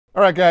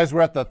All right, guys,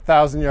 we're at the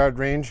 1,000-yard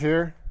range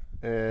here.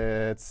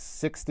 It's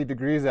 60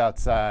 degrees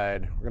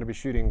outside. We're going to be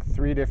shooting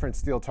 3 different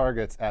steel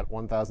targets at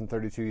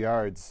 1,032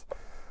 yards.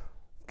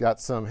 Got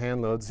some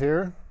hand loads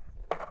here.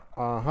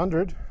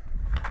 100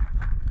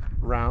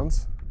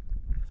 rounds,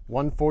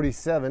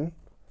 147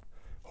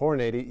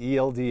 Hornady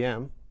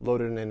ELDM,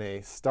 loaded in a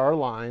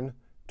Starline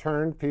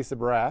turned piece of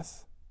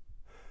brass.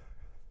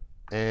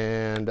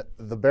 And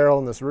the barrel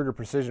in this Ruger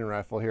precision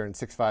rifle here in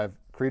 6.5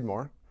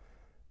 Creedmoor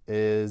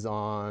is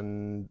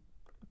on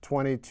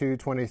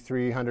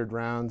 2,300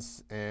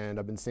 rounds, and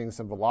I've been seeing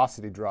some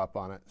velocity drop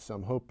on it. So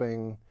I'm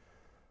hoping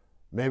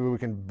maybe we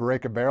can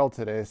break a barrel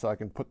today so I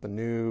can put the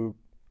new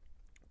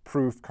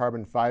proof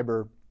carbon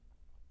fiber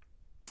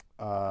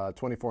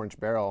 24-inch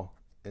barrel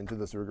into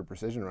this Ruger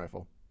precision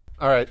rifle.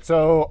 All right,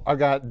 so I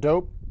got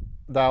dope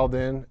dialed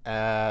in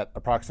at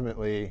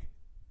approximately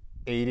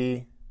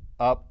 80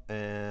 up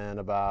and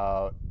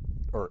about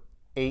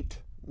 8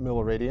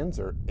 milliradians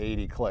or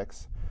 80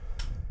 clicks.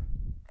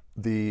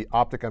 The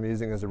optic I'm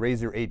using is a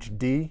Razor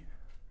HD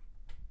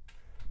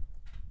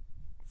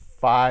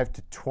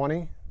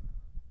 5-20,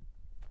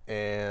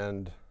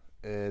 and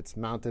it's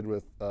mounted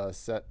with a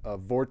set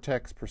of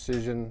Vortex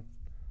Precision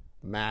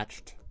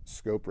matched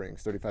scope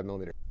rings, 35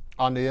 millimeter.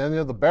 On the end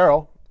of the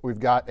barrel, we've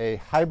got a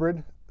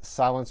hybrid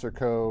Silencer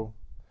Co.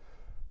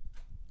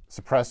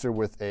 suppressor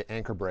with an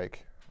anchor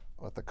brake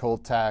with a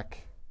cold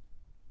tack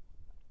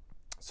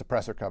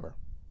suppressor cover.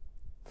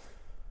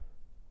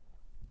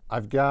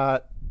 I've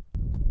got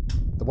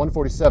the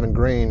 147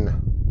 grain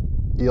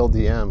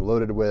ELDM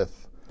loaded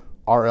with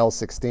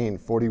RL16,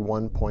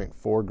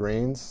 41.4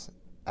 grains,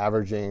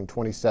 averaging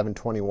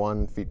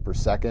 27-21 feet per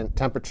second.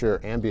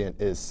 Temperature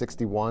ambient is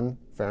 61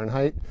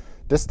 Fahrenheit.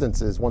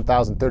 Distance is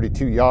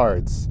 1,032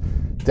 yards.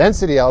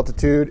 Density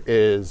altitude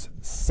is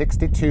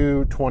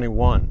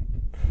 6221.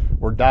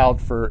 We're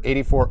dialed for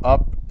 84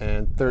 up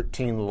and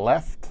 13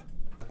 left.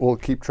 We'll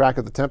keep track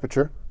of the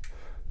temperature.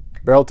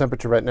 Barrel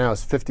temperature right now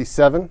is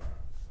 57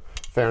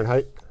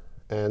 Fahrenheit,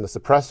 and the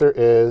suppressor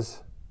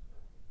is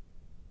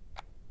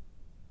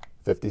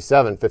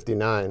 57,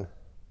 59.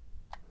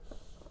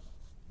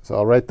 So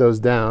I'll write those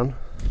down,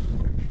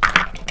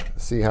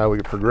 see how we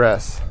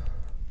progress.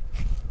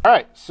 All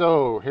right,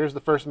 so here's the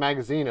first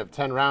magazine of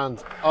 10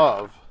 rounds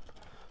of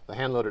the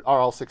hand-loaded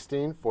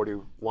RL16,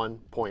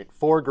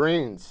 41.4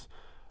 grains,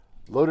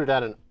 loaded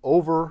at an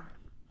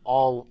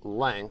overall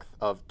length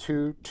of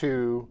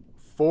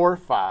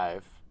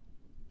 2.245,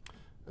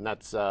 and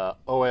that's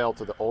OAL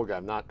to the old guy,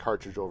 not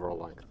cartridge overall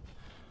length.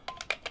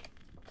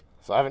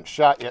 So I haven't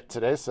shot yet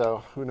today,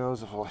 so who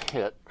knows if it'll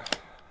hit.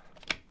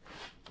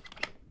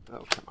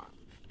 Oh, come on,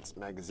 this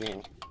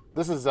magazine.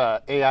 This is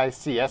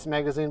AICS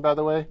magazine, by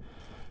the way,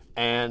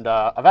 and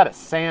I've had to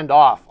sand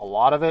off a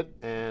lot of it,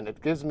 and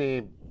it gives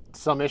me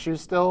some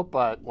issues still,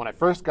 but when I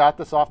first got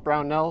this off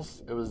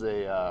Brownells, it was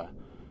a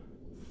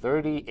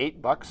 38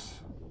 bucks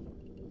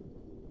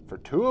for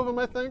 2 of them,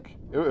 I think.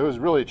 It was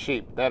really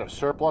cheap. They had a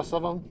surplus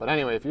of them. But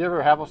anyway, if you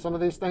ever have some of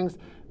these things,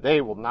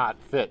 they will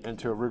not fit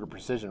into a Ruger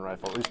precision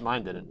rifle. At least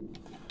mine didn't.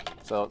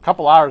 So a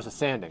couple hours of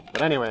sanding.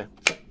 But anyway,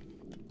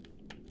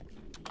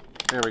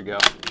 there we go.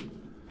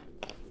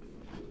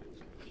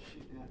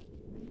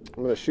 I'm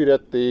going to shoot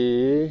at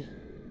the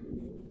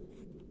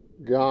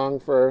gong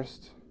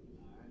first.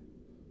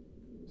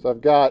 So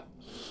I've got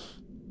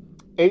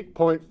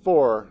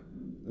 8.4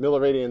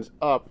 milliradians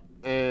up,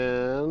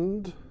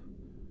 and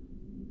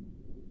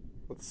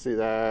let's see,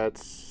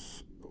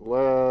 that's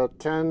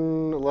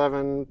 10,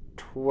 11,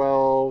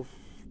 12,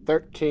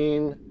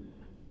 13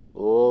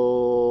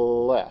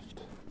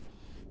 left.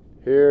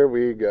 Here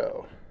we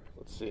go.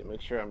 Let's see,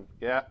 make sure I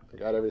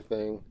got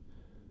everything.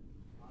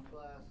 On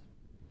glass.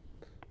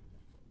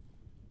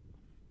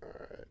 All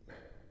right.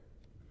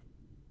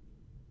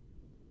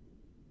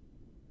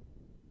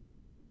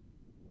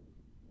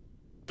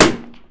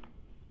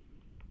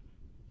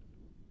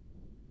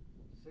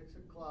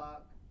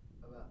 O'clock,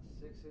 about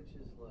 6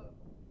 inches low.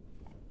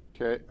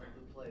 Okay. Of the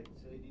plate,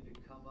 so you need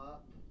to come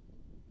up.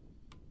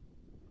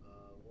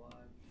 1,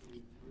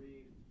 2,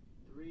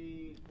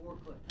 3, 4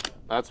 clicks.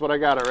 That's what I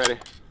got already.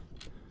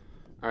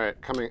 All right,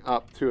 coming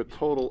up to a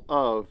total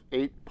of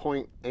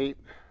 8.8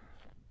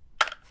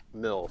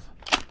 mils.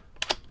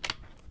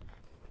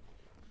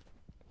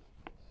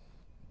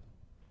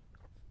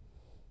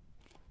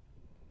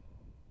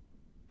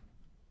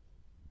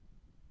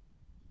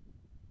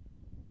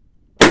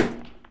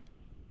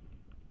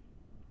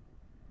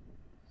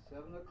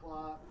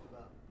 O'clock,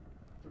 about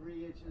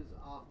 3 inches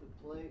off the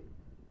plate.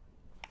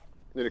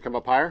 Need to come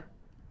up higher?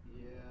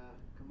 Yeah,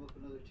 come up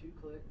another 2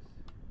 clicks.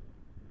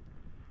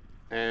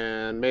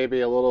 And maybe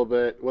a little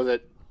bit, was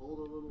it? Hold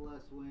a little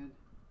less wind.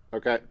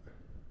 Okay.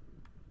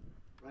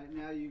 Right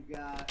now you've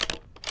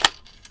got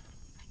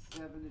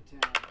 7 to 10.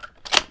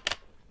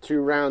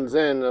 2 rounds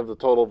in of the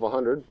total of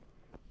 100.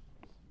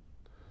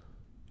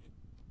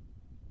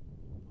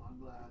 On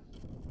glass.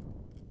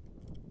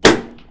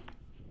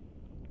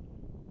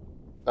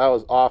 That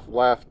was off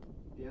left,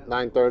 Yep.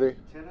 930.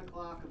 10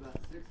 o'clock, about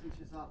 6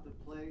 inches off the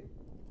plate.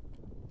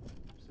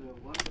 So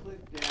 1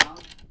 click down,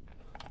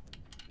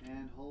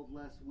 Hold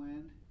less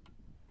wind.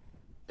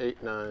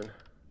 8-9.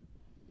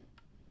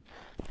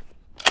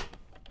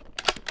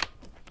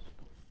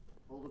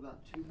 Hold about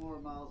 2 more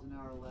miles an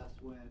hour less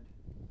wind.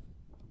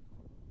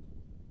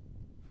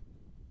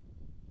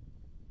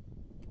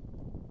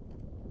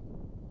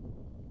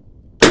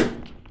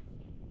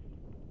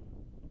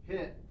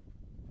 Hit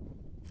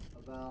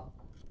about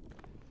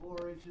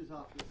 4 inches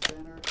off the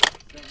center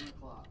at 7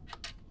 o'clock.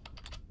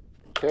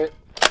 Okay.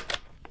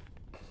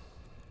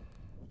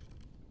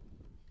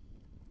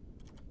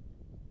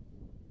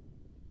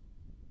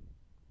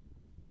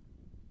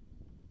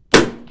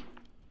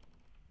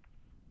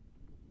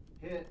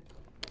 Hit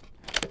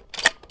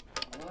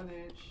 1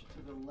 inch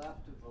to the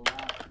left of the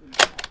last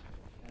impact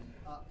and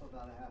up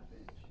about a half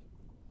inch.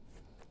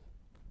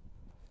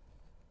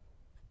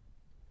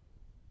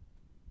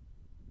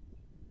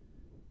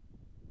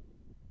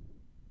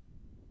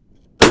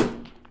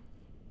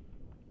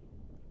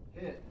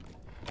 Hit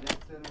dead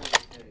center of the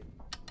tape,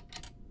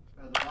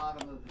 or the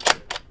bottom of the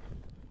tape.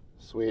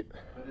 Sweet.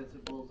 But it's a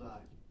bullseye.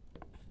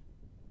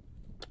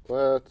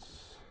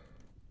 Let's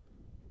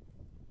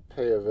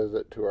pay a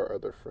visit to our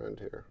other friend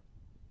here.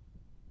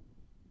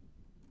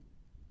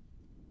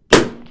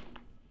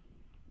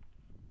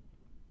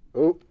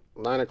 Oop,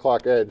 9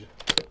 o'clock edge.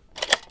 Yeah,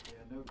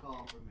 no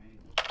call for me.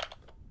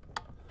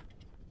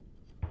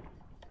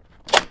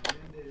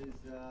 Wind is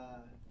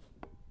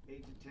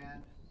 8 to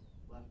 10,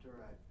 left to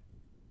right.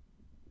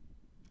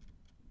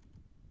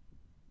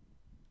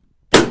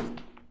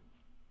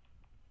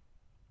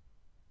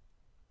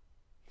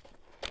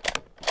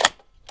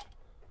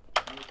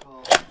 No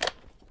call.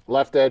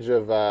 Left edge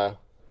of,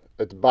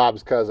 it's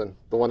Bob's cousin,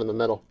 the one in the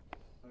middle.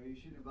 Are you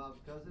shooting Bob's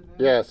cousin now?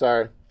 Yeah,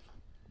 sorry.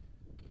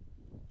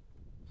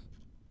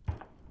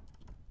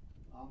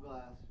 On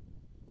glass.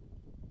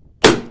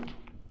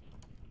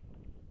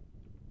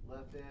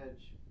 Left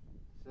edge.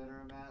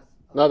 Center of mass.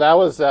 No, that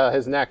was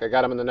his neck. I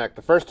got him in the neck.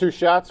 The first 2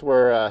 shots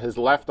were his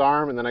left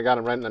arm, and then I got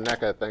him right in the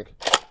neck, I think.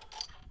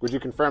 Would you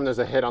confirm there's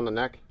a hit on the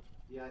neck?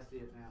 Yeah, I see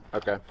it now.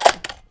 Okay.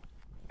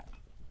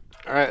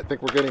 All right, I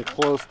think we're getting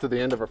close to the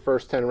end of our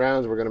first 10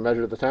 rounds. We're going to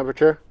measure the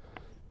temperature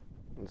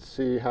and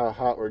see how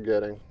hot we're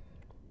getting.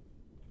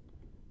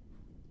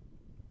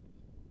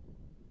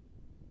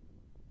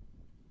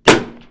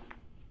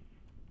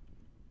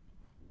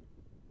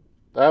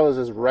 That was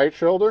his right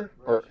shoulder,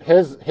 or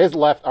his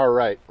left, our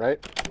right, right?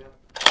 Yep.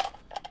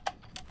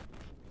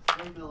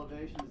 Same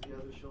elevation as the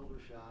other shoulder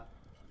shot.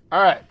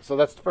 All right, so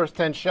that's the first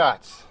 10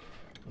 shots.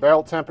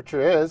 Barrel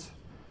temperature is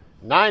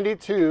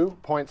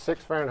 92.6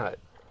 Fahrenheit.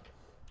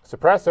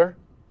 Suppressor,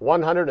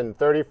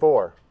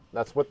 134.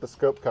 That's with the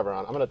scope cover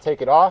on. I'm going to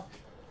take it off.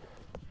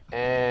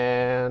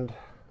 And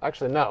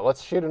actually, no,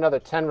 let's shoot another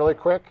 10 really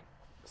quick,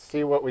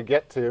 see what we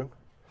get to.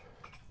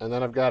 And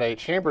then I've got a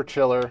chamber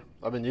chiller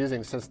I've been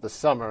using since the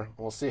summer.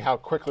 We'll see how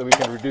quickly we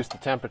can reduce the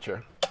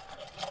temperature.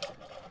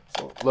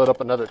 So load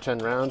up another 10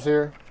 rounds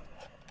here.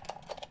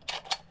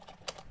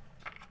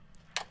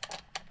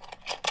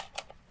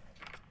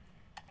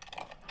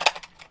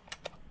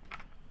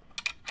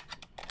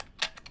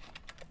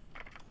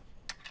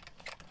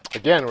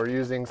 Again, we're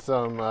using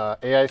some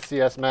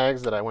AICS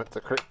mags that I went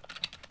to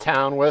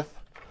town with.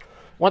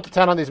 Went to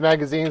town on these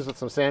magazines with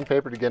some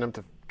sandpaper to get them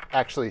to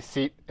actually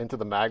seat into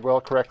the mag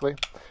well correctly.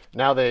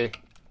 Now they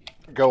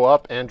go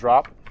up and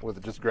drop with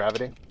just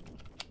gravity.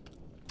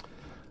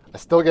 I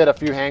still get a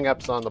few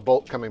hang-ups on the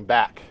bolt coming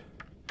back,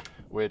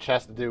 which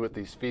has to do with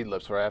these feed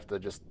lips where I have to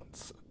just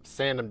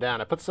sand them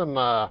down. I put some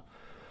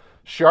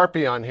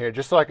Sharpie on here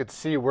just so I could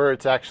see where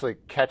it's actually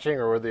catching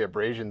or where the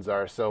abrasions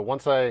are. So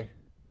once I'm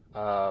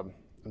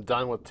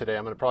done with today,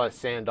 I'm going to probably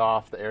sand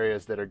off the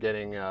areas that are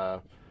getting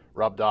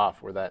rubbed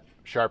off, where that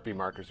Sharpie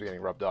markers are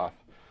getting rubbed off.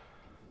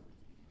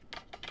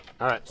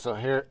 All right, so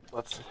here,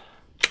 let's...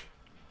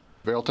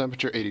 Barrel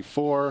temperature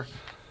 84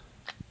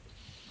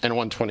 and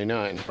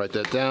 129. Write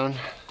that down.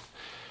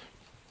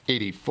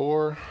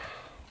 84,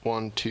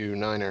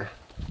 129er.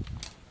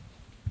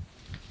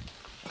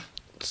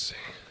 Let's see.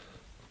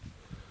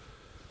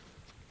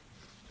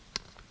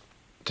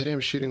 Today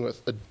I'm shooting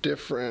with a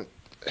different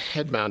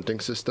head mounting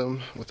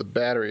system with a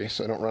battery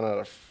so I don't run out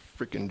of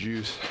freaking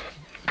juice.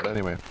 But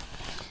anyway,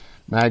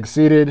 mag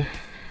seated,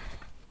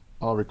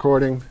 all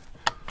recording.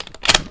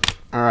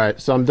 All right,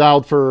 so I'm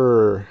dialed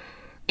for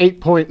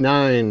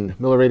 8.9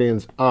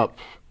 milliradians up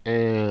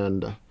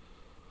and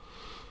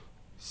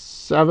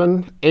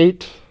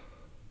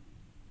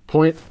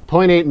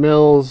 0.8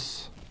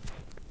 mils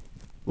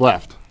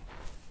left.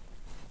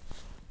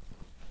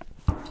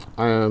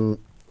 I am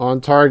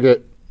on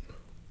target.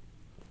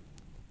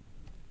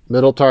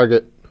 Middle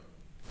target.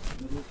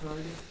 Middle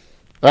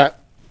target?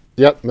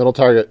 Yep, middle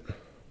target.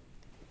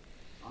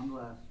 On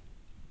glass.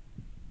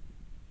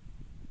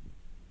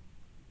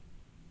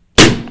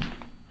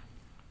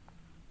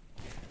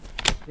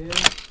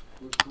 Hit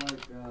looks like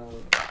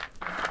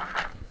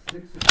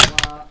 6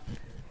 o'clock,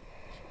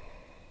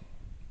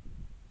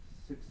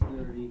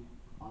 6:30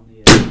 on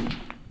the edge.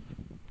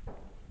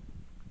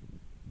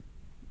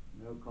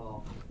 No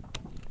call.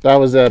 That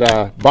was at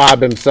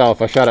Bob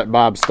himself. I shot at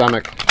Bob's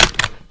stomach.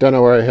 Don't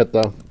know where I hit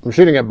though. I'm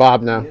shooting at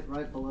Bob now. Hit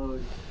right below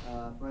the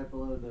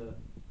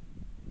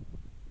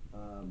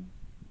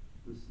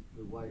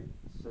white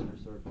center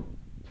circle.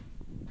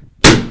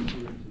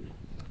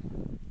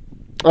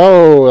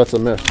 Oh, that's a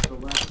miss. Off the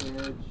left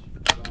edge,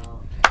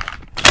 about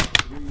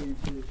 3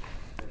 inches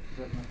at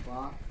 7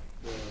 o'clock.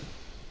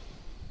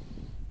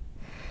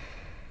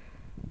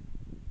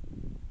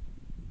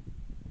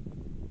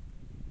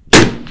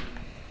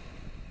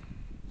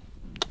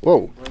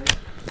 Whoa.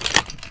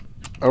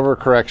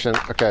 Overcorrection.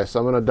 Okay, so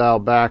I'm going to dial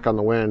back on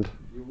the wind.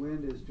 Your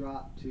wind is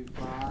dropped to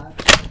 5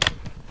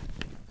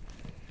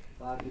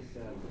 to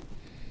 7.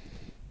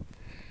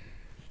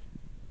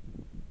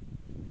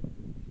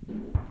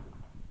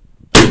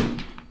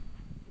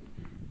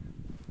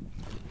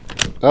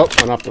 Oh,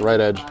 went off the right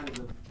edge.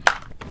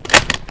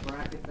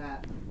 Bracket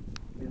that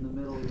in the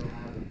middle, you'll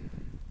have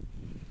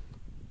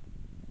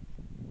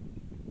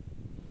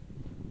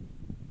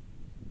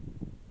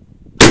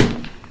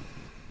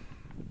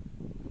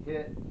it.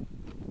 Hit.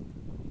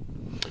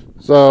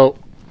 So,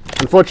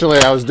 unfortunately,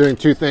 I was doing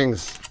two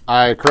things.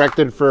 I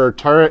corrected for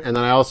turret, and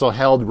then I also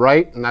held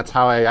right, and that's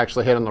how I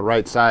actually hit on the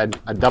right side.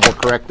 I double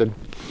corrected.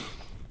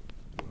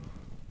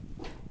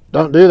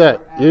 Don't do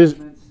that. Use.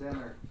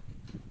 Center.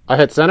 I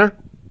hit center.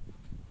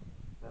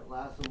 That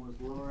last one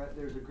was lower.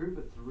 There's a group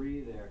of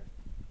 3 there.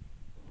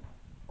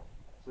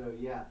 So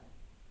yeah,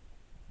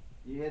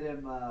 you hit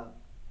him. I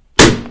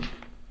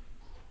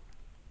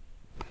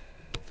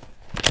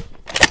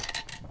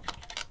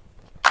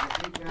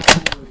think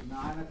that one was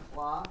 9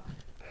 o'clock.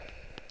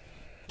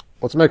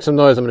 Let's make some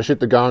noise. I'm going to shoot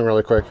the gong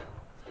really quick.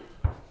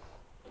 All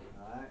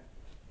right,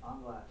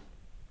 on glass.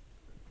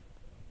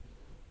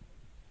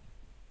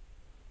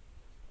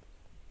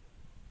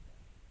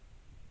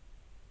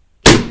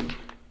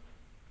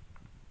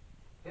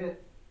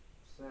 Hit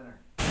center.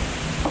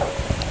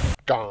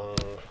 Gong.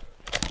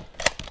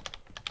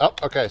 Oh,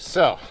 okay,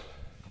 so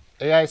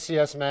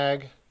AICS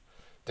mag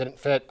didn't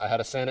fit. I had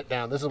to sand it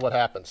down. This is what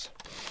happens.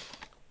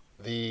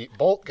 The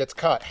bolt gets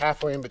caught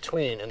halfway in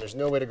between, and there's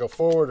no way to go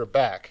forward or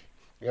back.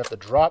 You have to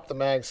drop the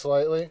mag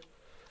slightly,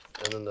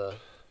 and then the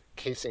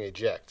casing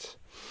ejects.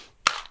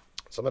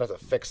 So I'm going to have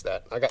to fix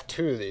that. I got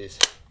 2 of these.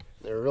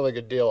 They're a really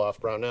good deal off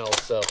Brownells,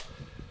 so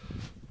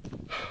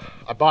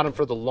I bought them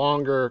for the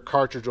longer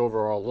cartridge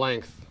overall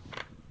length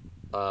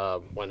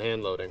when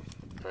hand loading.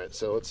 All right,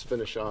 so let's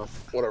finish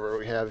off whatever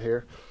we have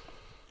here.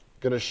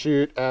 Gonna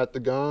shoot at the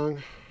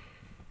gong.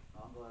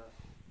 On glass.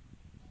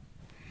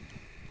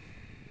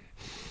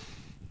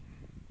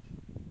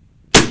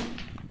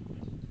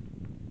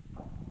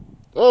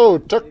 Oh,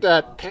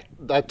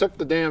 I took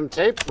the damn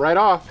tape right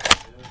off.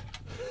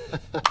 Yeah.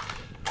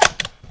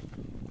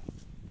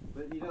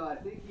 But you know, I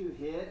think you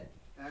hit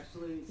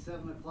actually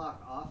 7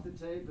 o'clock off the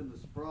tape, and the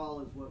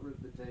sprawl is what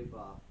ripped the tape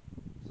off.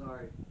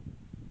 Sorry.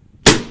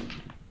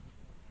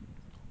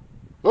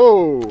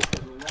 Oh, 11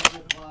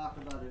 o'clock,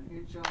 about an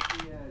inch off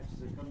the edge,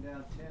 so come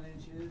down 10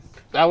 inches.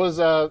 that was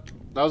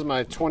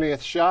my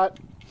 20th shot.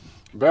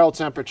 Barrel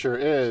temperature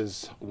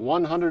is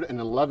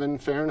 111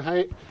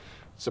 Fahrenheit.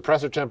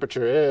 Suppressor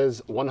temperature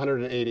is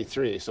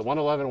 183. So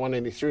 111,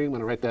 183. I'm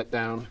going to write that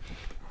down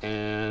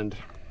and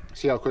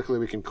see how quickly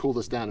we can cool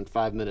this down in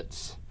 5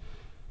 minutes.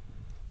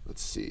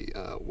 Let's see,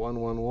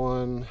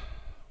 111,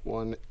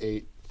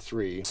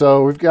 183.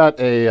 So we've got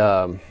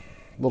a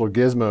little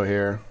gizmo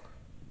here.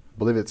 I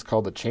believe it's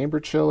called the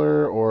chamber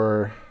chiller,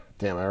 or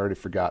damn, I already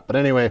forgot. But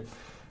anyway,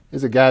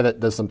 he's a guy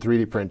that does some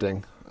 3D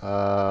printing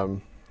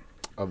of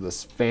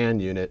this fan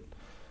unit.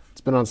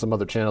 It's been on some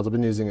other channels. I've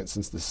been using it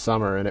since the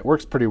summer, and it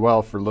works pretty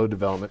well for load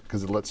development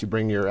because it lets you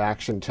bring your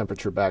action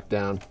temperature back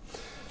down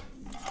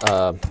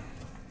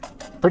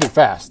pretty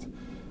fast.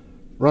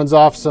 Runs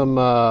off some,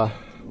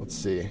 let's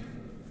see,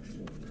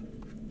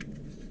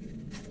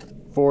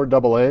 4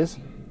 AA's.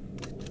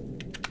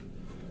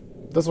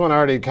 This one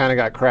already kind of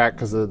got cracked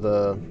because of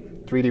the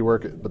 3D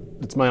work, but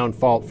it's my own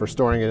fault for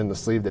storing it in the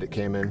sleeve that it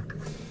came in.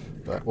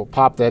 But we'll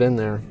pop that in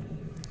there.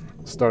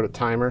 Start a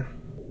timer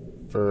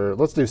for,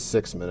 let's do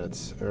 6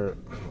 minutes. Or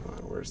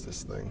where's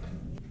this thing?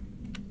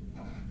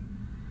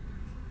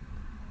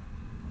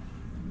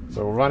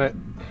 So we'll run it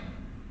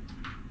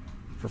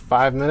for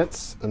 5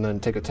 minutes and then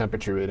take a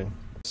temperature reading.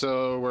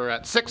 So we're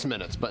at 6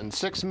 minutes, but in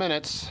 6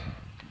 minutes,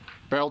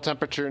 barrel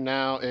temperature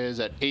now is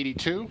at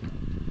 82.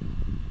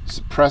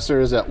 Suppressor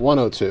is at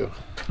 102.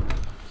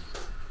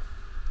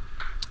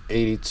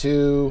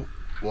 82,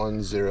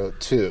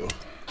 102.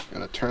 I'm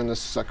gonna turn this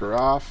sucker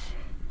off.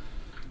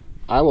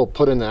 I will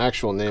put in the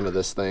actual name of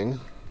this thing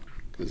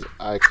because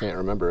I can't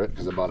remember it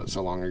because I bought it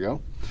so long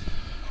ago.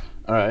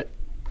 All right,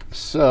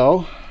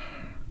 so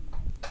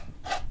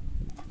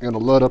I'm gonna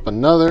load up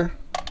another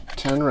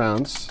 10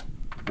 rounds,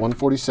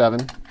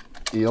 147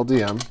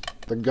 ELDM.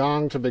 The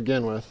gong to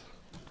begin with.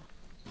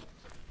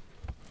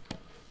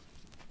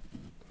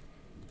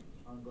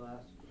 On glass.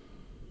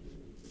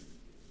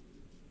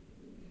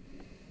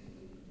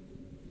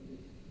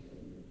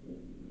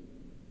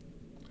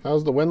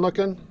 How's the wind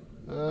looking?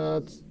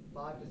 It's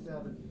 5 to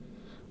 7.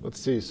 Let's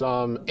see, so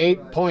I'm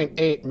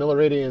 8.8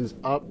 milliradians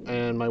up,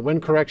 and my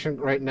wind correction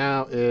right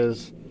now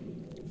is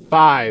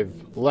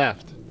 5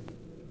 left.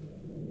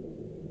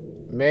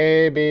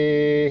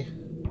 Maybe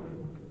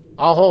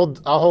I'll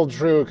hold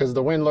true because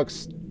the wind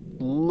looks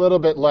a little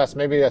bit less,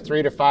 maybe a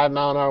 3 to 5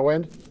 mile an hour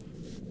wind.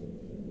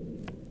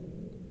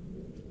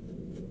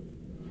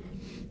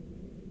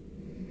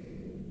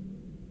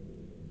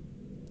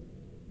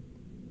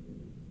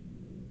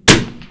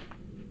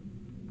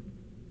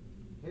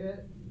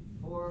 Hit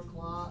 4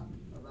 o'clock,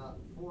 about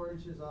 4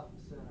 inches off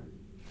the center.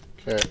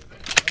 Okay.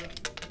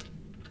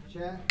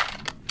 Check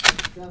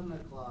 7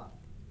 o'clock,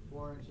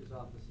 4 inches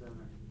off the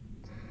center.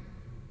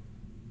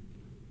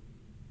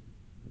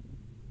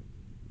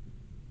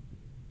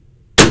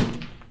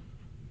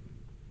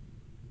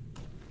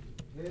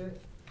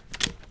 Hit.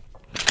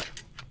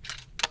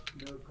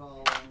 No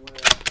call on way.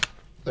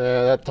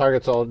 Yeah, that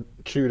target's all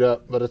chewed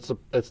up, but it's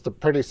the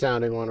pretty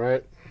sounding one,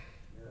 right?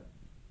 Yeah.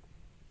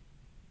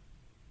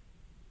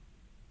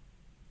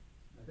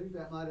 I think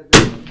that might have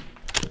been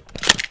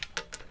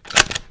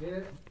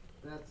hit.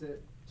 That's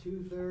it.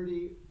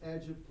 230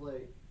 edge of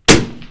plate.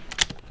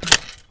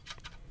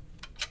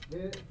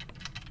 Hit.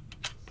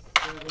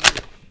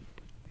 7-inch.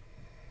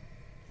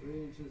 3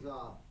 inches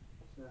off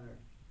center.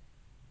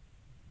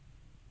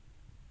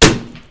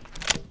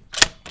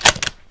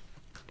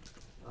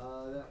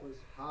 That was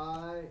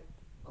high,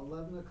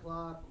 11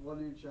 o'clock, 1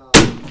 inch off.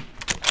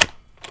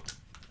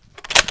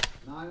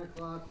 9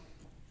 o'clock,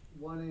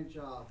 1 inch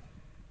off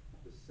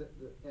the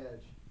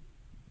edge.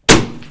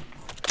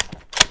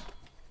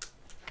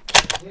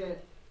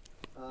 Hit,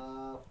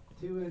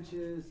 2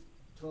 inches,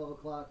 12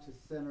 o'clock to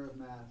center of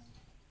mass.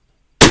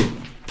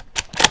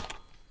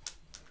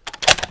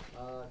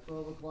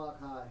 12 o'clock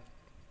high,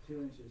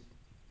 2 inches.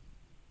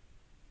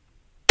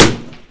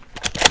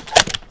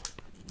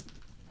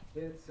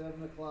 Hit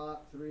 7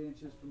 o'clock, 3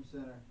 inches from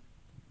center.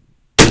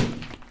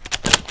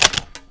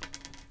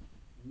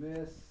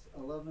 Miss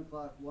 11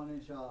 o'clock, 1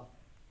 inch off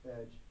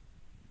edge.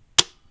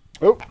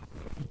 Oh.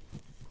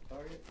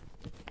 Target.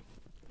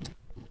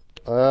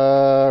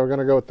 We're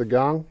gonna go with the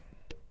gong.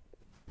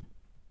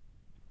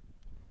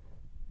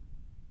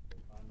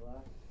 On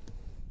black.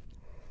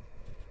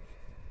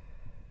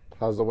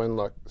 How's the wind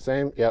look?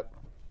 Same? Yep.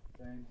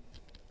 Same.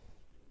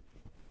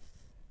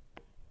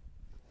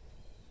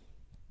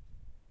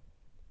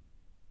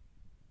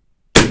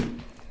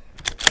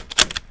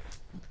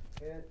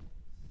 Hit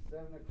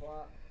 7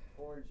 o'clock,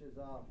 4 inches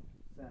off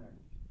center.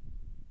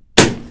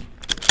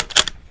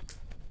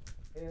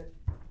 Hit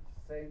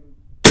same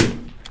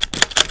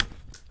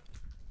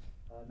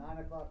 9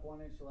 o'clock,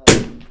 1 inch left.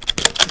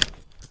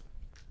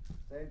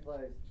 Same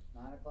place.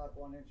 9 o'clock,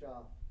 1 inch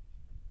off.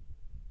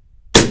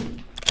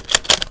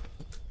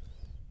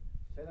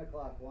 10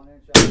 o'clock, 1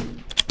 inch off.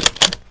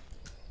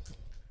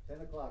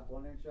 10 o'clock,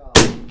 1 inch off.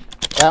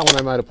 That one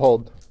I might have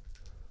pulled.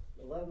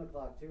 11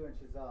 o'clock, 2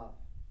 inches off.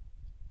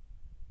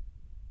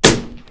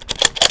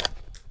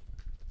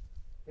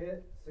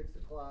 Hit 6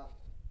 o'clock,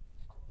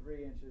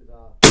 3 inches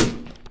off.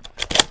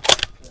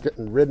 It's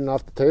getting ridden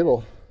off the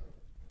table.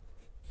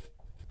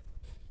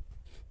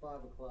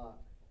 5 o'clock.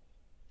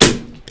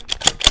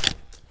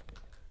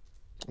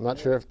 I'm not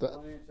sure if that.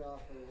 1 inch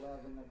off at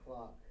 11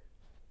 o'clock.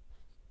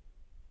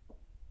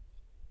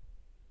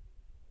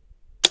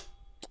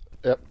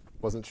 Yep,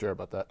 wasn't sure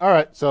about that. All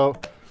right, so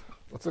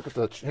let's look at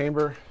the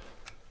chamber.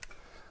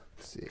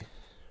 Let's see.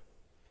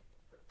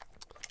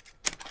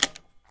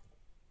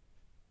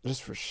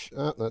 Just for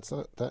that's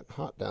not that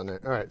hot down there.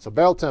 All right, so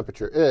barrel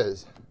temperature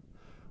is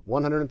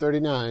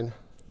 139,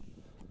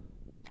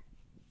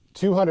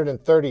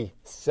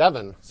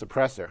 237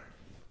 suppressor.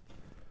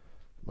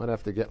 Might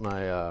have to get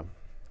my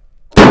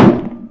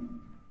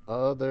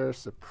other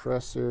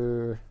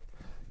suppressor.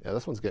 Yeah,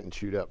 this one's getting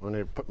chewed up. I'm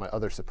going to put my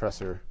other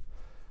suppressor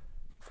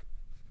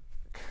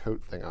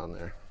coat thing on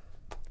there.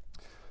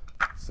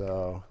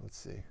 So let's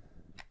see,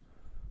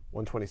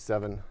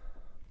 127,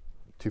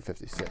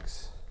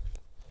 256.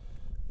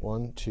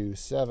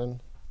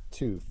 127,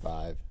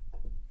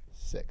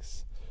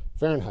 256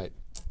 Fahrenheit.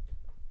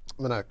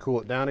 I'm gonna cool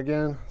it down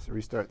again. So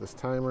restart this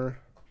timer.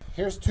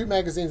 Here's 2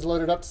 magazines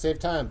loaded up to save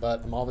time,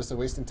 but I'm obviously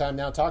wasting time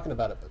now talking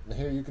about it. But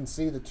here you can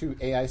see the 2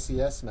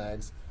 AICS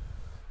mags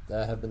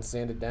that have been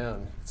sanded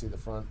down. You can see the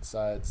front,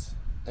 sides.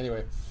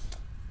 Anyway,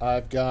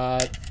 I've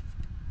got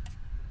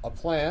a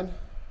plan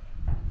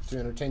to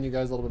entertain you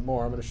guys a little bit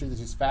more. I'm going to shoot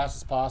this as fast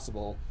as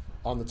possible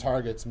on the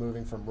targets,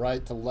 moving from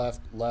right to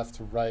left, left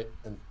to right,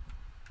 and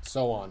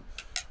so on.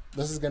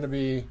 This is going to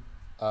be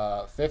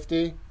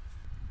 50,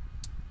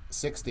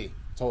 60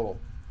 total.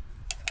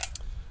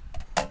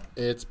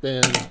 It's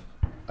been,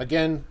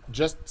 again,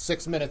 just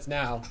 6 minutes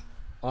now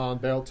on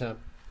barrel temp.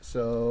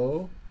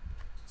 So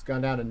it's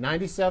gone down to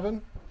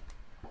 97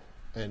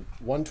 and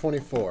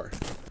 124.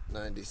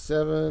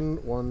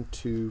 97,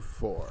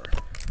 124.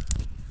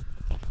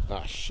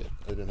 Ah, shit.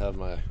 I didn't have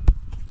my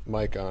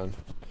mic on.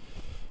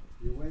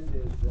 Your wind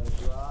is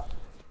drop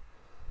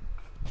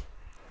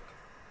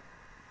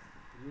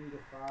 3 to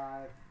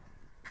 5.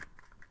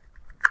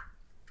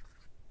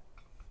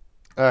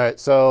 All right,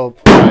 so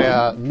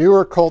my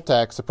newer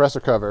Coltac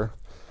suppressor cover,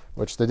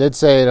 which they did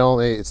say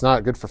it's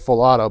not good for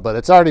full auto, but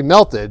it's already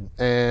melted,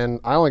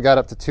 and I only got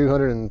up to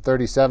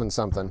 237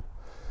 something.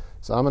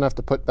 So I'm gonna have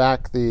to put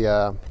back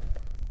the.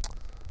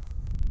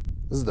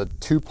 This is the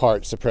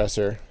 2-part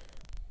suppressor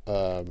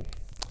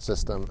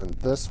system, and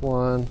this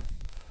one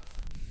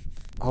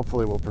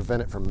hopefully will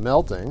prevent it from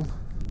melting.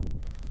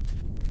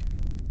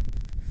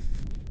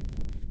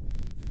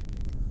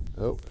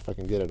 Oh, if I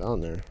can get it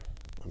on there.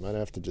 I might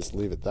have to just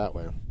leave it that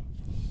way.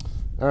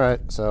 All right,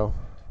 so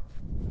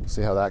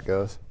see how that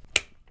goes.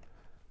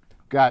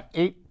 Got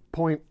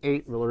 8.8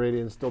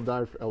 milliradians still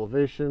diode for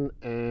elevation,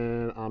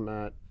 and I'm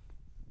at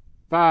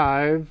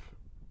 5.5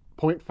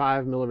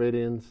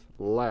 milliradians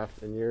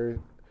left, and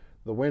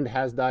the wind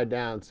has died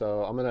down,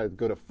 so I'm gonna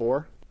go to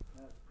 4.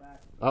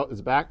 Oh,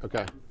 it's back?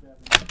 Okay.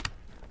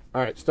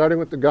 All right, starting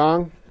with the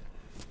gong.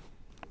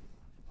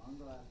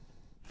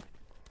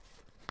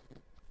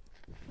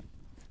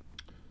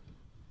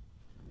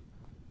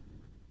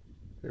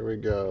 Here we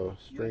go.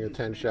 String of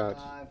 10 shots.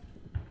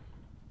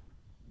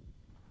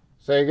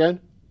 Say again?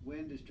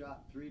 Wind is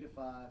dropped 3 to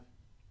 5.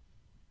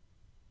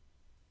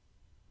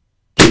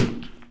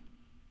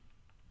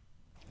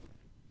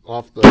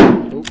 Off the.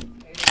 Oh.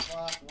 8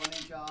 o'clock, 1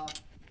 inch off.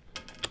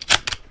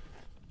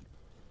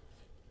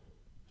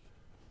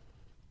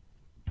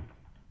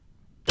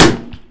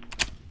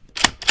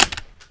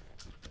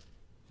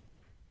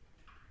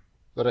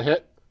 Is that a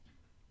hit?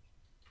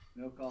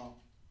 No call.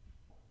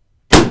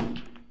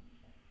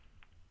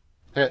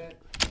 Hit.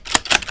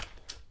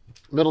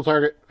 Middle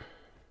target.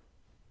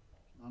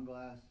 On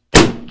glass.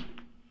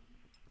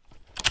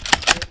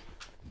 Hit.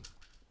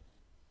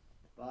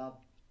 Bob.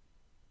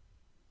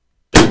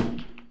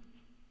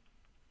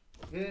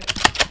 Hit.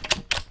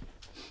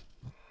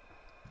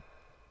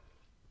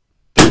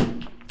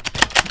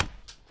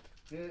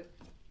 Hit.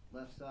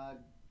 Left side.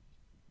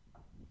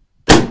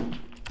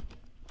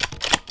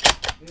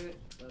 Hit.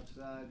 Left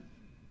side.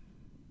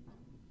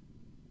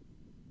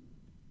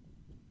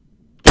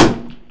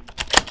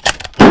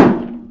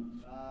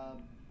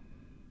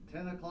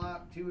 10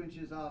 o'clock, 2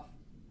 inches off.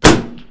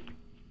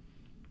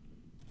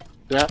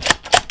 Yeah.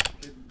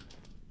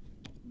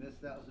 Miss,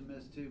 that was a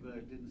miss too, but I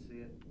didn't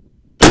see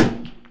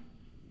it.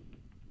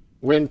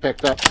 Wind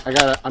picked up.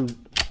 I'm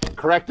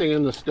correcting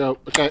in the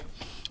scope. Okay.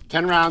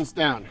 10 rounds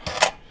down.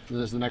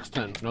 This is the next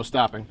 10. No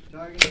stopping.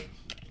 Target.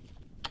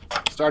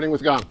 Starting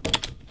with gong.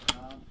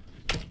 On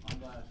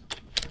glass.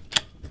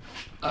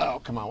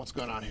 Oh, come on. What's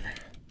going on here?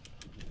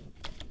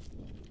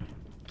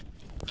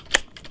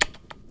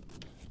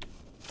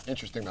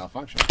 Interesting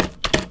malfunction.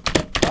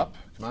 Up,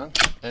 come on,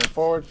 and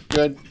forward.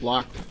 Good,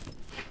 locked.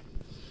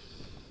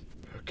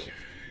 Okay,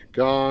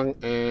 gong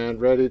and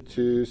ready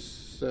to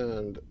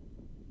send.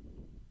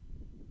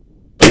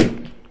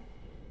 11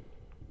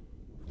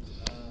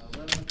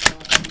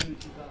 o'clock, 2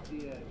 inches off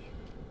the edge.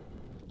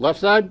 Left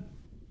side?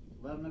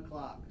 11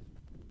 o'clock.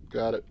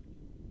 Got it.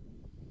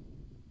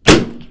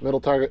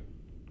 Middle target.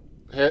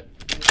 Hit.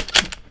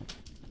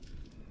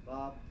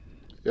 Bob.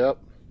 Yep.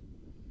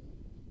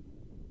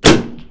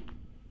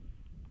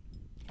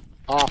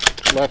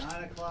 Off, left.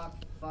 9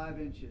 o'clock, 5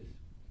 inches.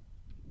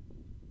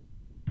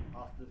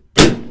 Off the.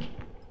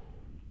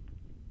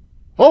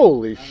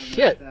 Holy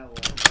shit. That was.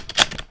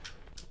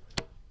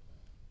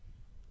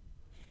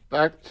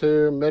 Back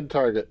to mid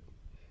target.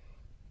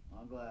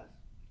 On glass.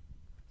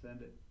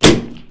 Send it.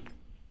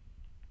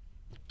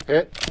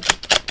 Hit.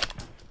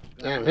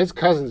 Damn, his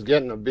cousin's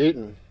getting a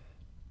beating.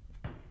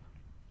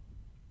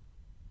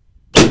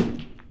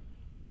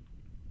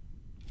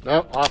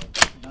 Nope, off.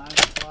 9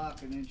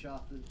 o'clock, an inch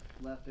off the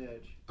left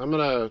edge. I'm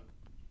gonna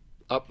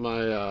up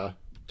my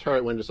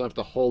turret window so I have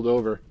to hold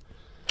over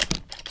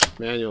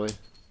manually.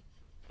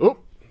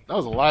 Oop, that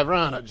was a live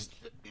round. I just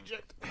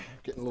eject.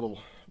 Getting a little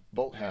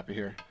bolt happy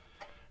here.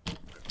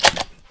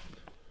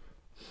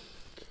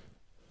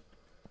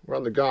 We're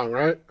on the gong,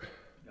 right?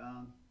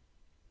 Gone.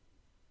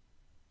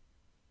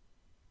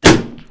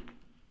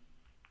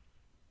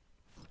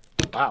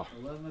 Wow.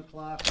 11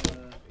 o'clock,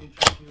 inch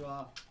or 2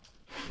 off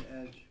the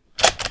edge.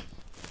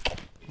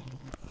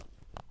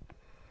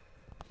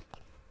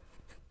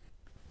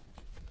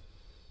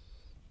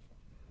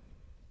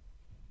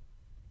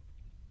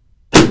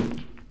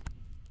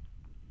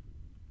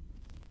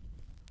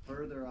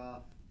 Further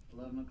off,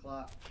 11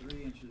 o'clock,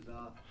 3 inches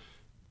off.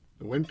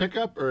 The wind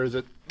pickup, or is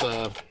it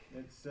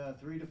It's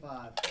 3 to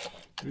 5.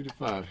 3 to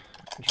 5?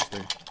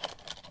 Interesting.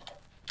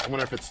 I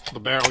wonder if it's the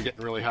barrel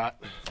getting really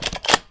hot.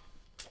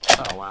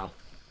 Oh, wow.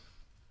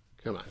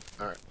 Come on.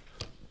 All right.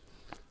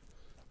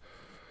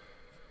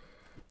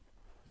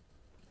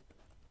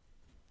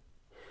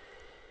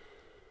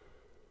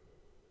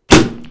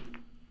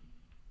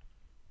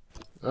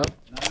 Up.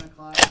 9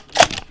 o'clock,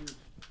 3 inches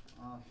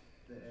off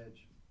the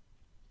edge.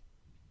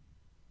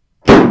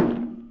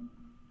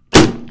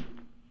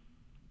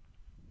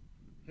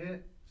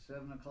 Hit,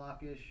 7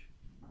 o'clock-ish.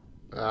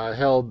 I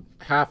held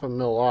half a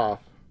mil off.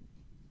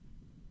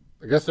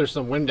 I guess there's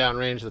some wind down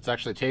range that's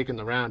actually taking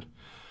the round.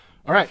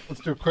 All right,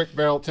 let's do a quick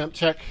barrel temp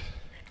check.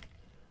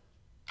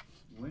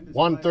 Wind is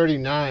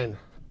 139,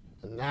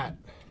 and that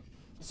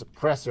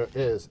suppressor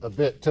is a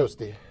bit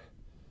toasty.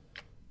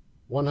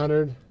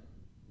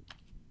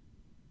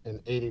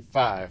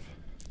 185.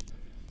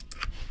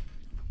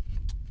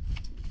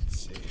 Let's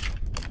see.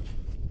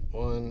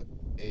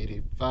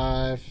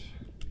 185.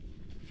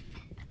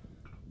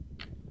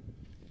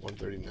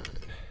 139.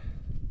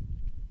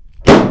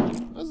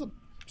 That's the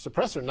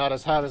suppressor not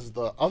as hot as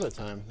the other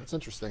time. That's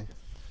interesting.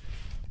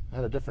 I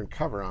had a different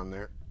cover on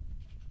there.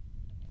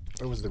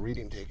 Where was the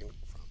reading taken from?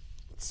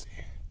 Let's see.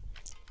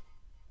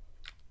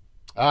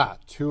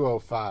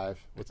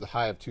 205 with the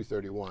high of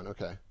 231.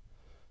 Okay.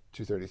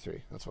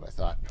 233. That's what I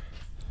thought.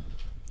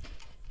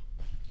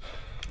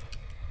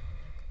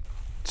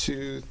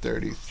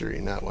 233,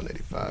 not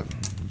 185.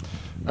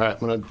 All right, I'm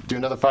going to do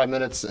another 5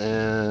 minutes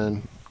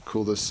and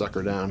cool this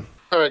sucker down.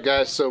 All right,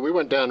 guys, so we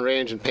went down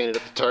range and painted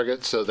up the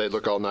target so they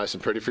look all nice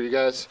and pretty for you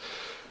guys.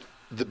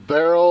 The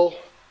barrel,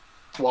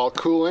 while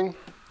cooling,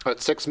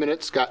 at 6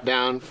 minutes, got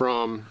down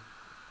from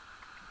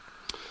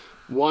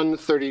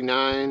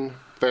 139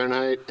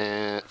 Fahrenheit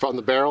and from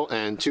the barrel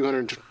and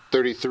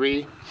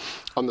 233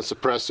 on the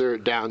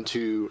suppressor down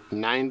to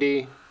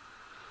 90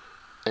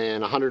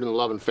 and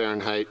 111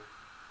 Fahrenheit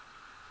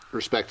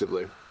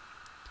respectively.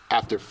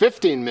 After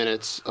 15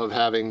 minutes of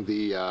having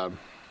the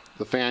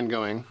fan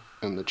going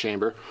in the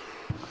chamber,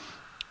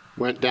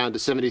 went down to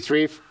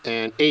 73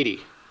 and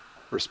 80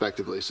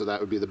 respectively. So that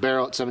would be the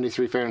barrel at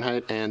 73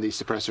 Fahrenheit and the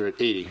suppressor at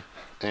 80.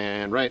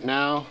 And right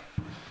now,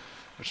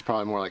 which is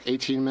probably more like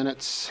 18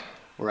 minutes,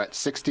 we're at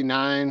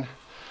 69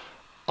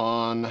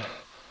 on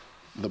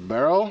the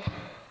barrel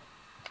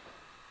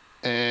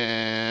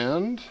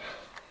and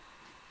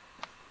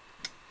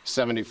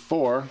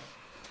 74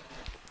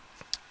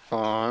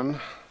 on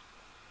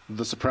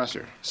the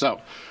suppressor.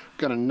 So,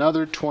 got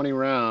another 20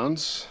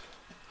 rounds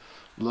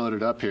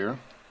loaded up here.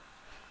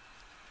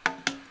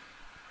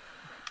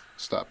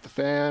 Stop the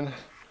fan.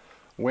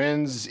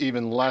 Wind's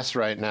even less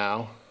right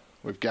now.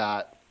 We've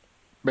got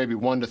maybe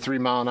 1 to 3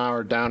 mile an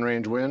hour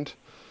downrange wind.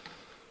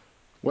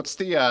 What's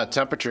the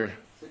temperature?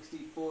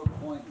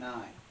 64.9.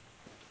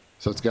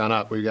 So it's gone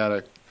up. We got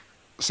a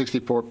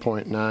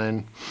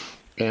 64.9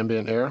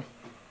 ambient air.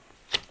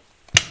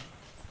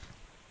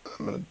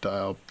 I'm going to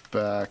dial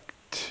back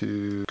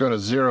to, go to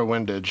 0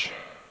 windage.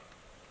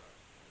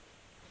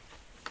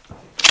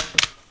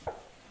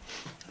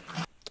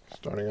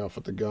 Starting off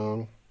with the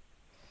gong.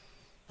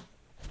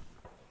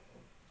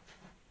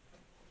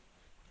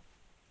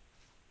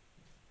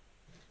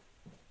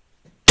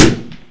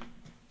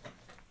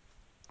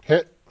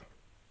 Hit.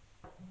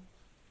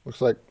 Looks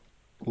like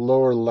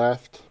lower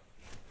left.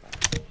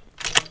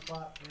 3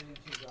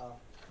 inches off.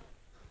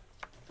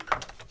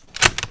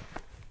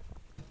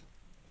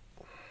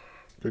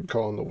 Good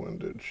call on the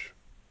windage.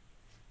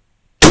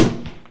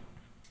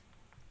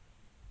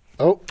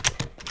 Oh,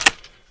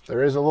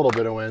 there is a little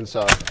bit of wind,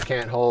 so I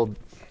can't hold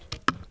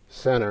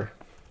center.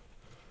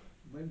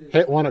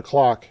 Hit 1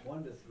 o'clock.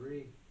 1 to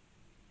 3.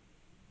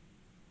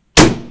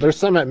 There's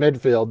some at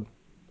midfield.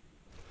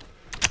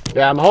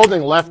 Yeah, I'm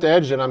holding left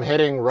edge and I'm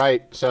hitting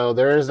right, so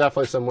there is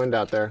definitely some wind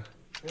out there.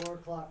 4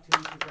 o'clock, 2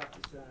 inches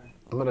off the center.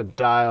 I'm gonna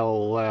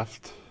dial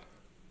left.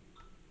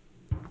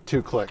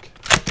 2 click.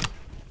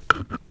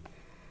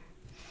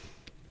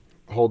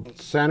 Hold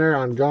center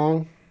on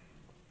gong.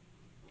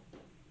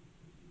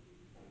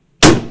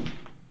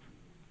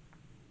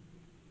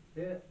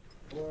 Hit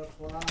 4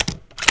 o'clock,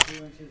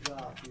 2 inches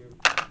off. Your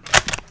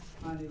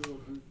tiny little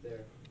boot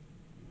there.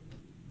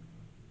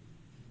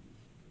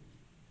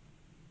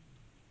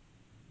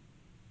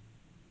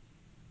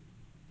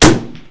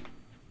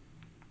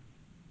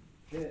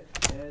 Hit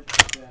dead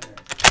center.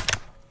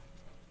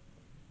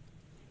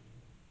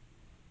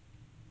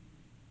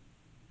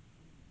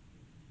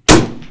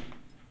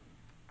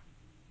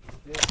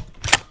 Hit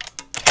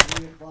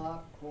 3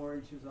 o'clock, 4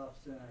 inches off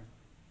center.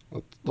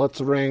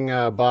 Let's ring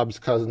Bob's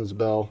cousin's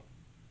bell.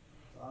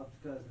 Bob's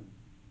cousin.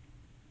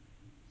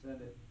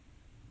 Send it.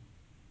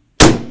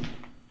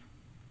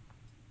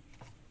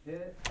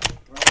 Hit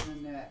right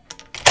in the neck.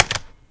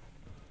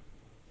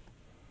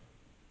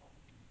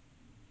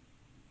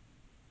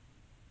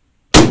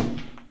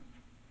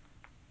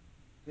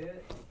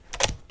 Hit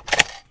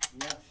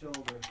left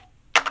shoulder.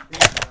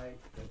 Hit right,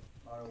 but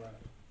our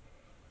left.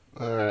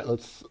 All right,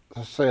 let's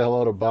say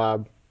hello to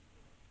Bob.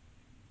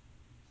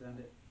 Send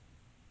it.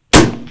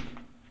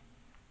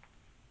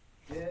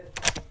 Hit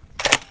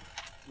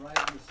right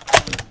in the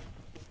spine.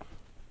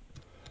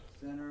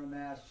 Center of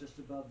mass just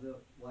above the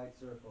white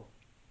circle.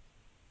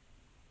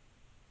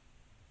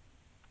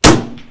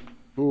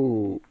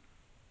 Ooh.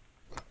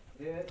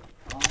 Hit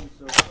on the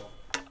circle.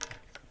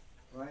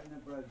 Right in the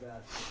bread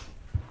basket.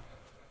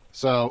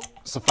 So,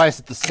 suffice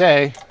it to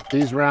say,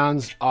 these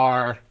rounds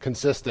are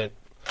consistent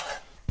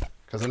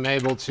because I'm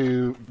able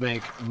to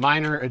make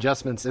minor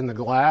adjustments in the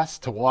glass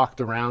to walk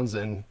the rounds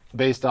in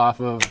based off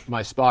of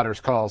my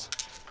spotter's calls.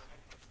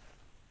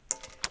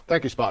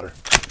 Thank you, spotter.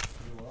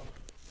 You're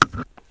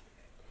welcome.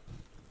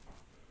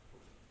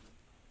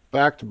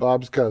 Back to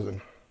Bob's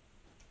cousin.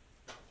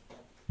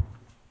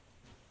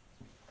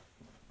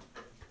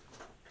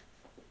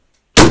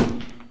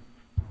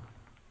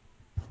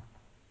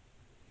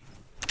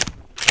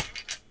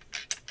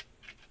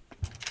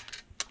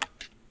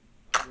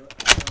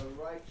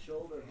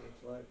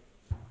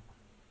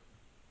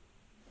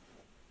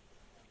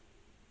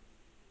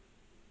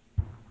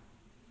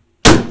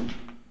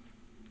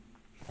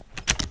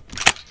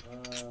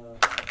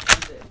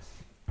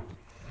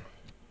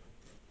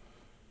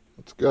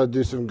 Let's go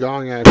do some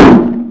gong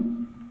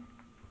action.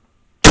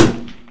 Hit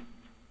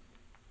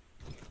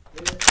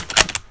it.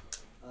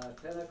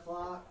 10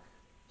 o'clock,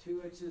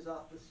 2 inches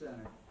off the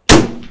center.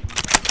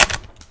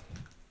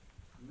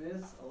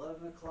 Miss,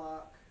 11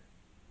 o'clock,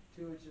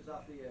 2 inches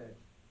off the edge.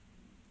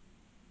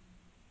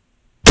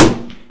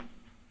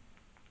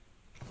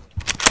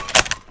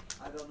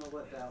 I don't know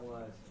what that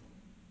was.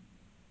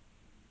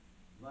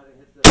 Might have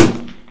hit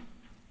the...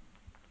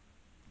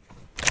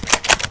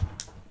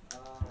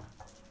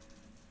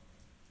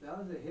 that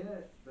was a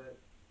hit, but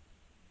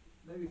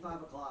maybe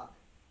 5 o'clock.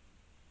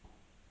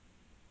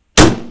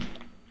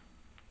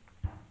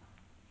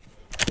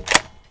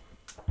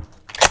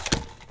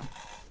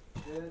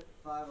 Hit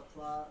 5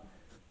 o'clock.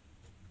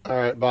 All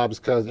right, Bob's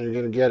cousin, you're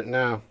going to get it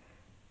now.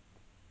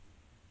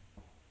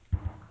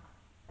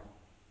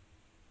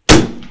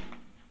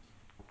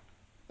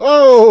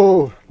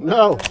 Oh,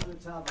 no.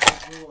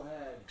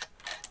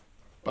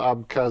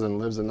 Bob cousin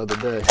lives another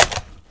day.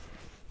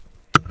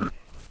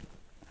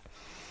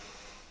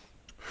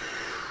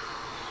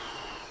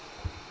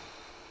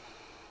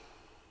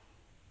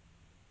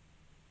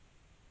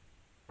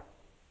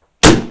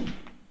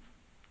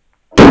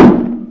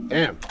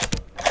 Damn.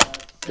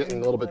 Getting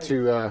a little bit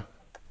too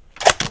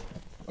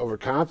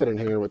overconfident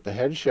here with the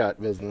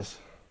headshot business.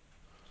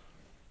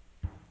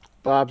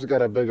 Bob's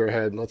got a bigger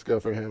head. Let's go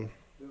for him.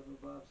 Go for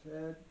Bob's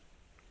head.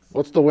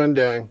 What's the wind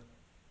doing?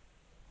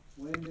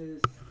 Wind is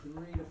 3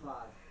 to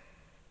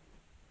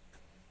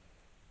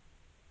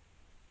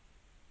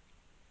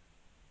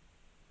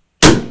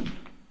 5.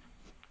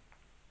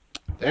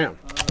 Damn.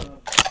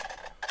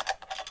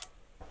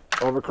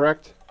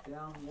 Overcorrect?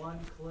 Down 1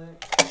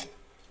 click.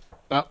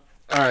 Oh,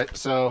 all right,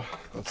 so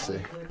let's see.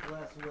 1 click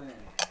less wind.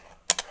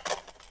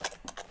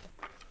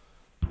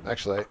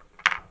 Actually,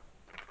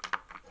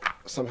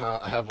 somehow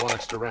I have 1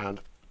 extra round.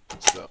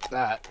 So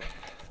that.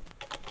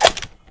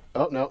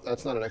 Oh, no,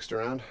 that's not an extra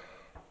round.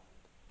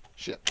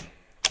 Shit.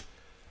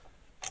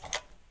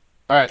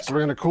 All right, so we're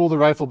going to cool the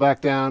rifle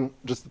back down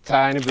just a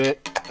tiny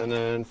bit and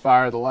then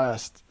fire the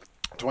last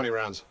 20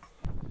 rounds.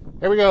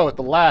 Here we go with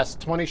the last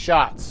 20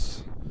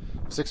 shots.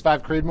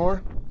 6.5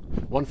 Creedmoor,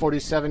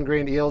 147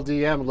 grain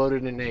ELDM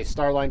loaded in a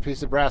Starline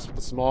piece of brass with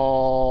a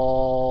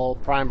small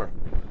primer.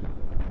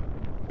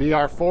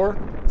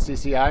 BR4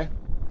 CCI,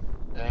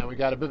 and we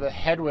got a bit of a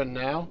headwind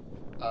now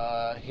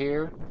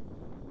here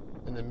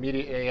in the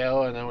immediate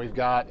AO, and then we've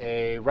got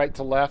a right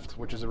to left,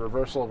 which is a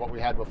reversal of what we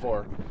had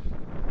before.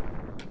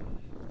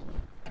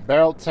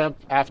 Barrel temp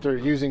after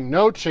using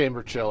no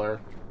chamber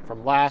chiller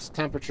from last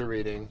temperature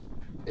reading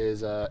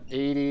is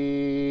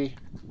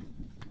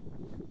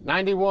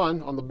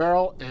 91 on the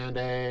barrel and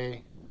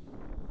a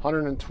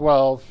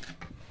 112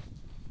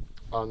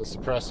 on the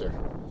suppressor.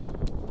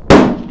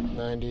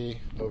 90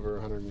 over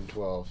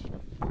 112.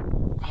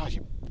 Ah,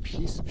 you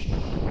piece of shit.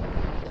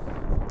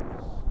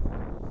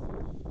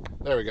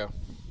 There we go.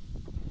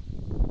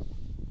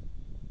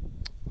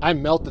 I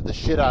melted the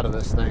shit out of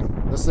this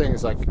thing. This thing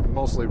is like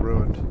mostly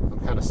ruined. I'm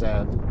kind of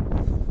sad.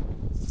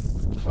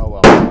 Oh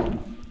well.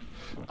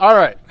 All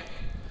right.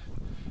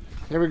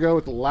 Here we go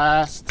with the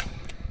last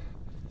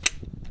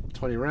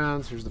 20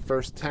 rounds. Here's the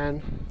first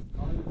 10.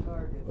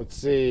 Let's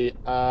see.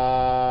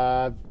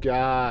 I've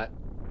got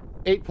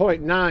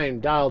 8.9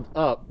 dialed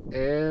up,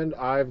 and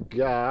I've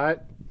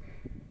got,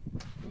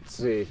 let's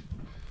see,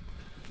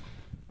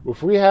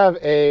 if we have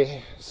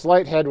a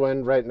slight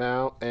headwind right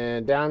now,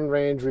 and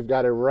downrange we've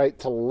got a right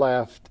to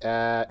left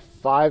at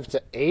 5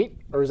 to 8,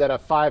 or is that a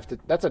 5 to,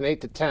 that's an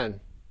 8 to 10?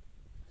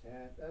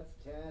 10, that's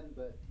 10,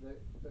 but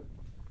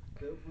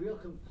the real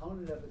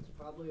component of it's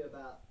probably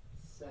about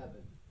 7.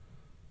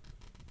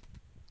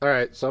 All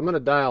right, so I'm going to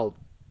dial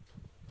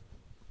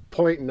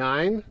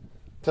 0.9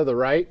 to the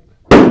right.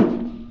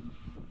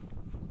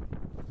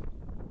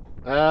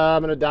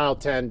 I'm going to dial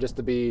 10 just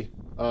to be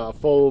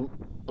full.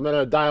 I'm going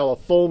to dial a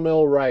full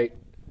mil right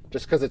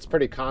just because it's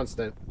pretty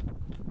constant.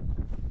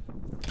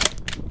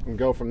 And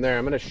go from there.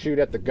 I'm going to shoot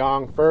at the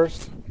gong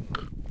first.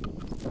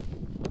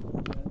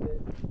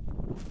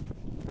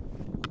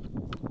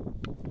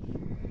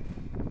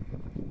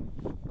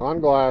 On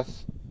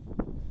glass.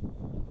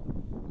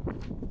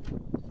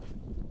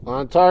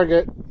 On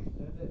target.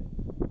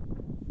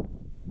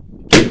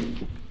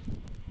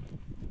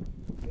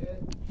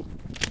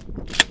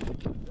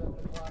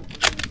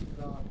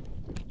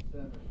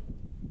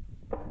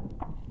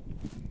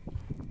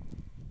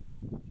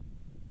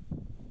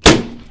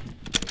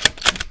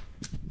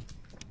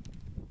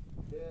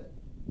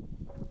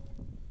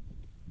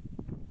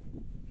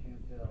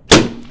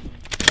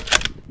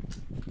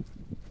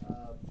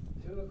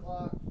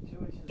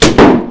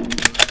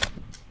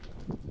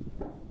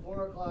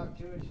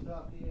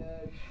 Off the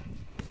edge.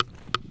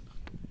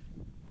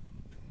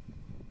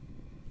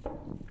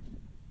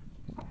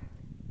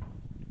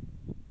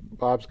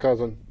 Bob's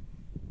cousin.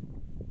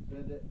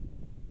 Bend it.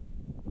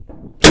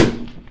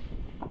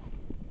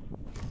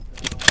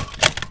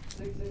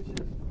 6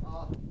 inches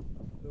off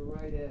the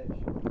right edge.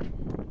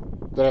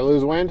 Did I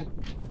lose wind?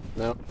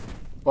 No.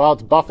 Well,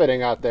 it's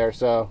buffeting out there,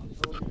 so.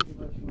 Just holding too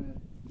much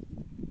wind.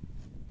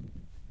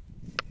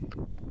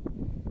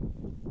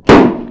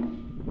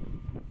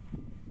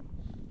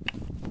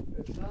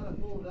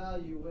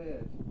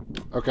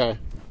 Okay.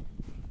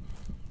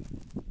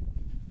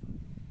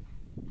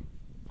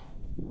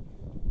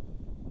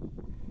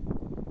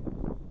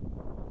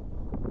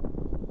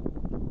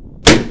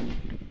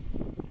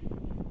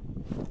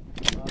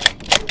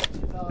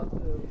 Just off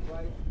the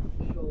right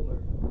shoulder.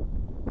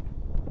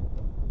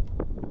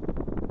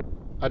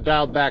 I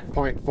dialed back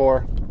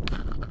 0.4.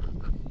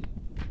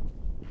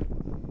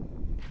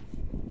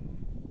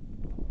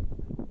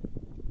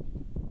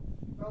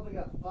 Probably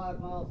got 5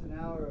 miles an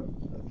hour of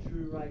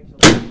true right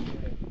to left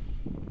wind.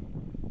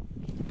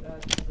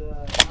 That's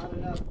not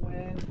enough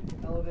wind.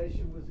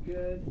 Elevation was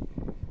good.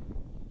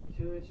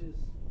 2 inches.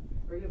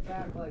 Bring it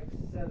back like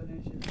 7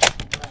 inches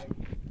right.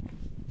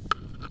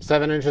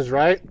 7 inches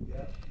right?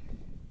 Yep.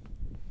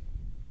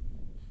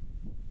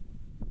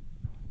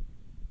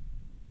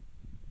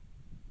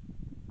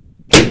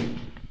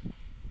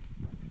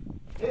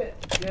 Hit.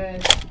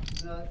 Dead.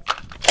 Nuts.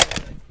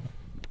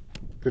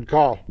 Good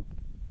call.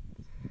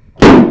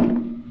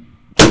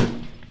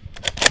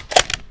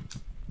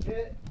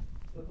 Hit.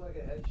 Looked like a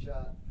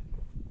headshot.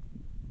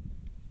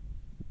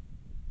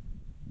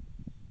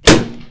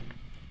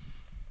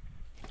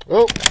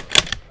 Oh,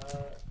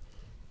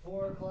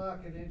 4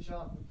 o'clock, an inch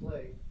off the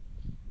plate.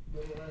 A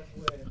little less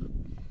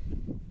wind.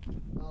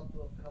 Up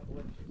a couple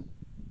inches.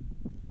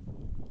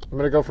 I'm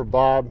going to go for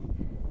Bob.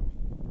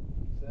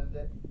 Send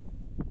it.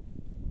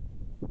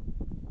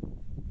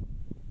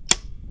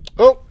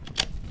 Oh,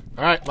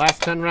 all right,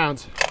 last 10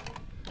 rounds.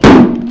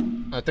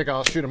 I think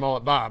I'll shoot them all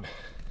at Bob.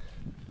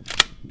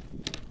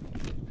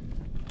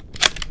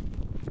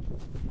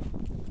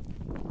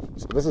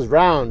 So this is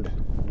round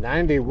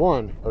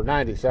 91, or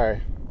 90,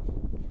 sorry.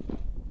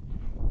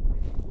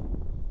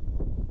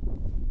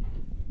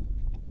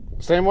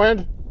 Same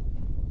wind?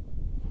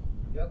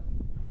 Yep.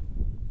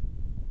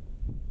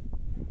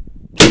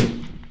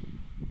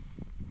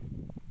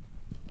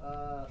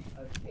 An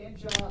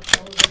inch off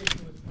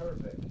elevation was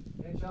perfect.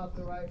 Inch off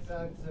the right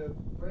side, so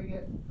bring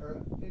it,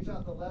 or inch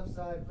off the left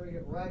side, bring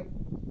it right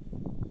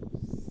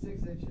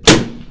 6 inches.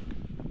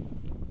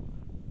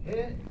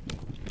 Hit.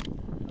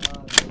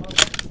 Come up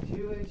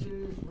 2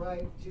 inches,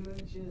 right 2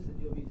 inches,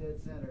 and you'll be dead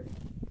center.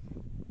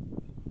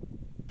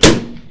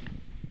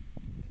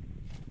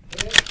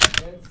 Hit,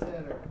 dead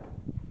center.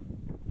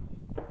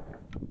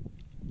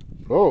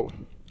 Oh.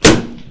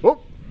 Oh.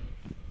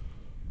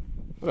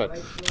 What Right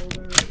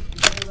shoulder, you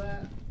feel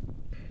that?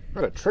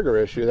 a trigger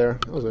issue there.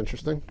 That was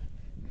interesting.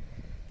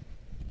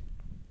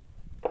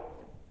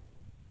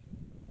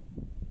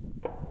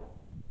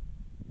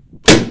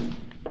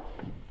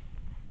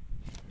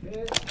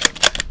 Hit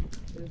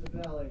in the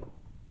belly,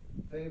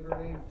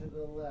 favoring to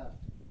the left.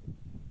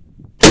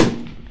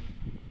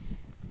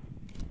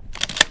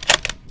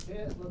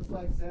 Hit looks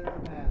like center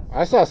mass.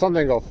 I saw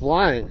something go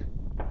flying.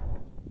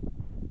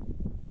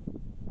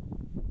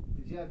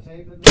 Did you have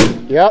tape in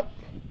there? Yep.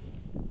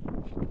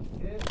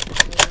 Hit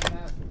center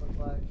mass, it looked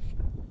like,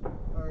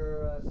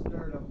 or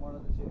sternum, one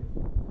of the two.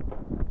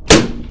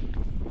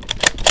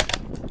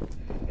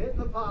 Hit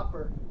the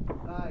popper,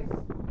 nice.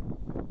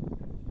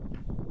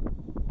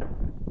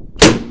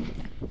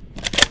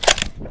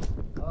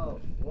 Oh,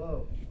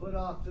 whoa, foot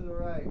off to the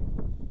right.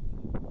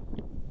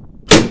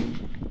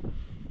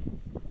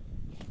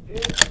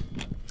 Hit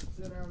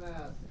center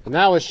mass. And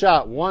that was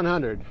shot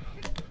 100.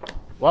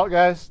 Well,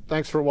 guys,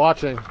 thanks for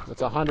watching.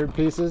 That's 100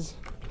 pieces.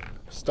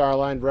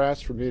 Starline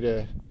brass for me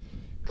to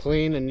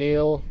clean,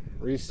 anneal,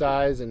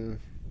 resize, and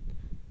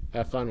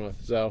have fun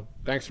with. So,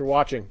 thanks for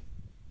watching.